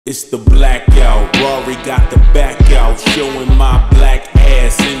It's the blackout, Rory got the back out, showing my black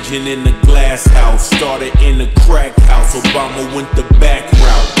ass, engine in the glass house, started in a crack house, Obama went the back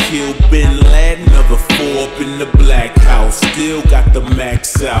route, killed Bin Laden, another 4 up in the black house, still got the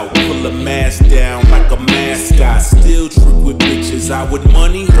max out, pull a mask down like a mascot, still trick with bitches, I with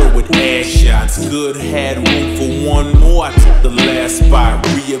money, her with ass shots, good had room for one more, I took the last spot,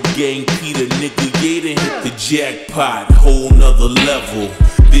 re-up gang Peter, nigga, yeah, then hit the jackpot, whole nother level.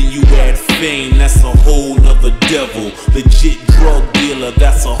 Then you add fame, that's a whole nother devil. Legit drug dealer,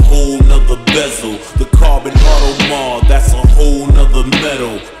 that's a whole nother bezel. The carbon automar, that's a whole nother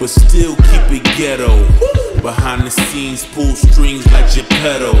metal. But still keep it ghetto. Behind the scenes, pull strings like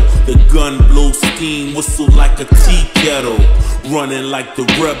Geppetto. The gun blows steam, whistle like a tea kettle. Running like the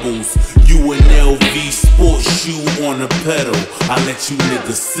rebels. You an LV sports shoe on a pedal. I let you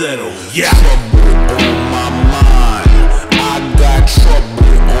niggas settle. Yeah. Trouble on my mind. I got trouble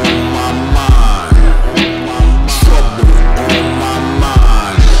on my mind. Trouble on my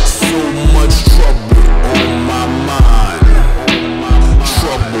mind. So much trouble on my mind.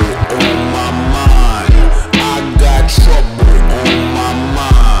 Trouble on my mind. I got trouble on my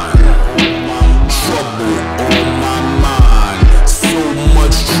mind. Trouble on my mind. So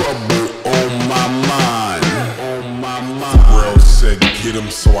much trouble on my mind. Pharrell said get him,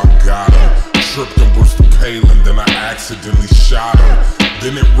 so I got him. Tripped and burst the Palin, then I accidentally shot him.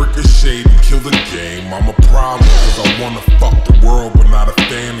 Then it ricocheted and killed the game. I'm a problem, cause I wanna fuck the world, but not a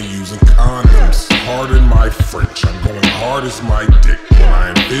fan of using condoms. Pardon my French, I'm going hard as my dick when I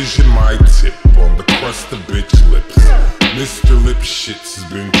envision my tip on the crust of bitch lips. Mr. Lip Shits has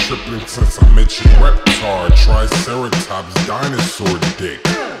been tripping since I mentioned Reptar, Triceratops, dinosaur dick.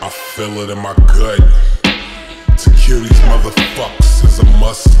 I feel it in my gut. To kill these motherfuckers is a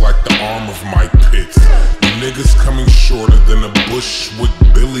must like the arm of my pits. You niggas coming shorter than a Bushwick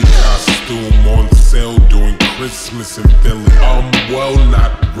Billy costume on sale during Christmas in Philly. Well,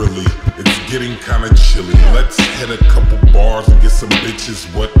 not really, it's getting kinda chilly. Let's hit a couple bars and get some bitches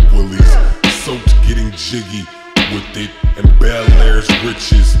wet willies. Soaked getting jiggy with it, and Bel Air's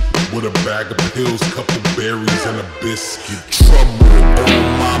riches with a bag of pills, couple berries, and a biscuit. Trouble on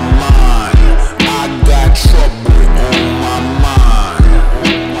my mind. I got trouble on my mind.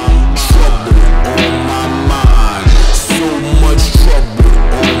 Trouble on my mind. So much trouble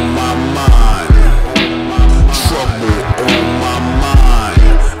on my mind. Trouble on my mind.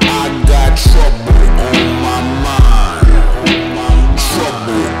 I got trouble on my mind.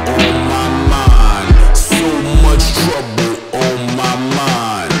 Trouble on my mind. So much trouble on my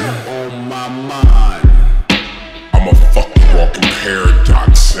mind. On my mind. I'm a fucking walking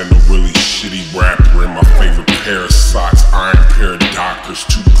paradox and a really shitty rapper in my favorite pair of socks. Iron pair of Dockers,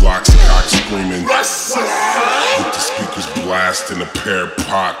 2 Glocks, cock screaming with the speakers blasting a pair of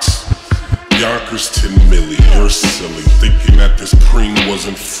pox. Yonkers 10 milli, you're silly, thinking that this preem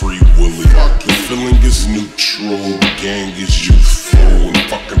wasn't free willy. The feeling is neutral, the gang is youthful, and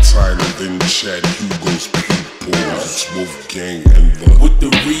fucking tighter than Chad Hugo's people. It's Wolfgang and the with the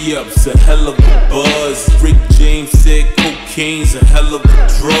re-ups, a hell of a buzz. Rick James said cocaine's a hell of a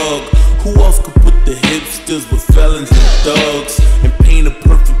drug. Who else could put the hipsters with felons and thugs and paint a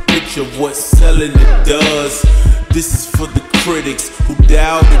perfect picture of what selling it does? This is for the critics who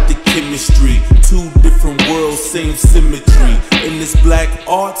doubted the chemistry. 2 different worlds, same symmetry. In this black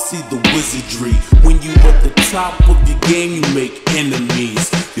art, see the wizardry. When you at the top of your game, you make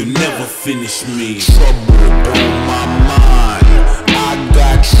enemies. You'll never finish me. Trouble on my mind. I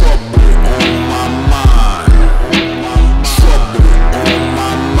got trouble on my mind. Trouble on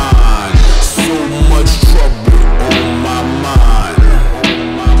my mind. So much trouble on my mind.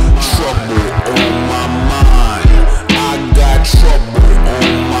 Trouble on my mind. I got trouble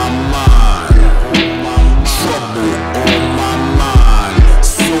on my mind. Trouble on my mind.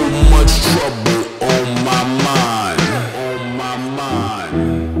 So much trouble.